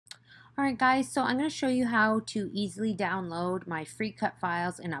Alright guys, so I'm going to show you how to easily download my free cut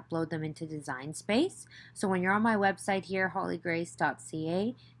files and upload them into Design Space. So when you're on my website here,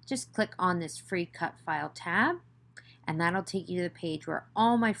 hollygrace.ca, just click on this free cut file tab and that'll take you to the page where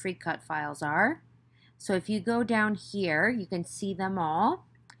all my free cut files are. So if you go down here, you can see them all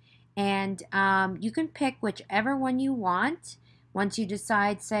and you can pick whichever one you want. Once you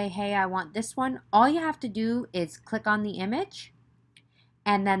decide, say, hey, I want this one, all you have to do is click on the image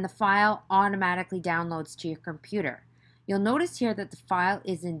and then the file automatically downloads to your computer. You'll notice here that the file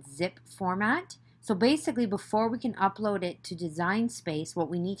is in zip format. So basically, before we can upload it to Design Space, what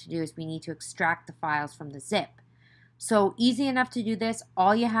we need to do is we need to extract the files from the zip. So easy enough to do this.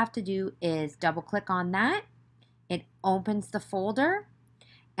 All you have to do is double click on that. It opens the folder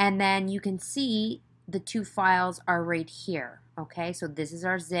and then you can see the two files are right here. Okay, so this is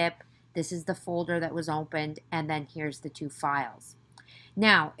our zip, this is the folder that was opened, and then here's the two files.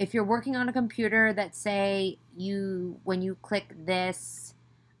 Now, if you're working on a computer that say when you click this,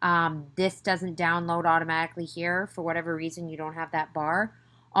 this doesn't download automatically here, for whatever reason you don't have that bar,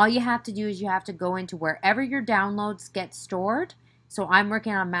 all you have to do is you have to go into wherever your downloads get stored. So I'm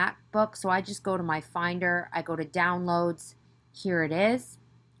working on a MacBook, so I just go to my Finder, I go to Downloads, here it is.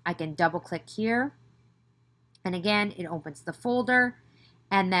 I can double click here, and again, it opens the folder.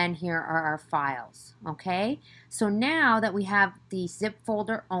 And then here are our files, okay? So now that we have the zip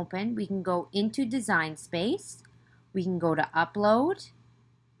folder open, we can go into Design Space. We can go to Upload.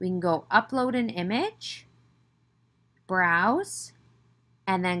 We can go Upload an Image, Browse,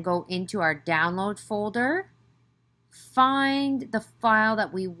 and then go into our Download folder. Find the file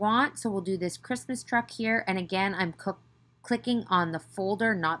that we want. So we'll do this Christmas truck here. And again, I'm clicking on the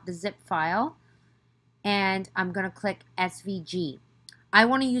folder, not the zip file. And I'm going to click SVG. I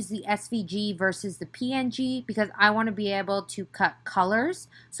want to use the SVG versus the PNG because I want to be able to cut colors.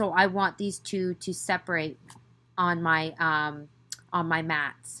 So I want these two to separate on my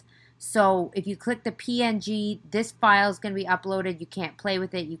mats. So if you click the PNG, this file is going to be uploaded. You can't play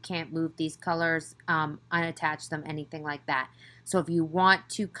with it. You can't move these colors, unattach them, anything like that. So if you want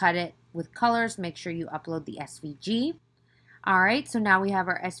to cut it with colors, make sure you upload the SVG. All right, so now we have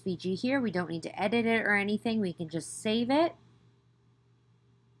our SVG here. We don't need to edit it or anything. We can just save it.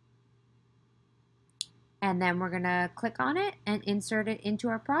 And then we're going to click on it and insert it into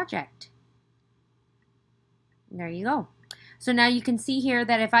our project. And there you go. So now you can see here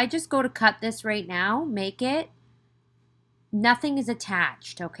that if I just go to cut this right now, make it, nothing is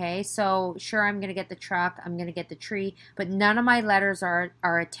attached, okay? So sure, I'm going to get the truck, I'm going to get the tree, but none of my letters are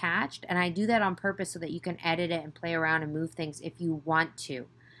attached. And I do that on purpose so that you can edit it and play around and move things if you want to.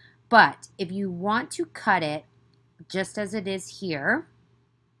 But if you want to cut it just as it is here,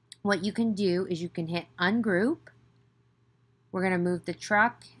 what you can do is you can hit ungroup. We're going to move the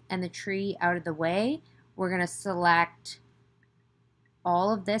truck and the tree out of the way. We're going to select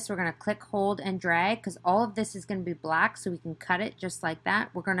all of this. We're going to click, hold, and drag because all of this is going to be black, so we can cut it just like that.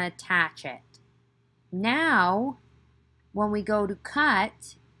 We're going to attach it. Now, when we go to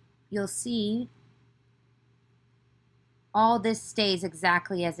cut, you'll see all this stays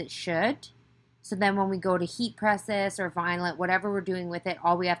exactly as it should. So then when we go to heat press this or vinyl it, whatever we're doing with it,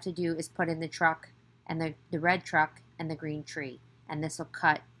 all we have to do is put in the truck and the red truck and the green tree. And this will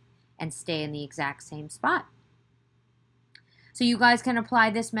cut and stay in the exact same spot. So you guys can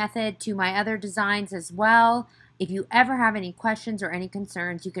apply this method to my other designs as well. If you ever have any questions or any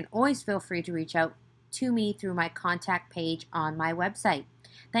concerns, you can always feel free to reach out to me through my contact page on my website.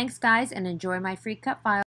 Thanks guys, and enjoy my free cut file.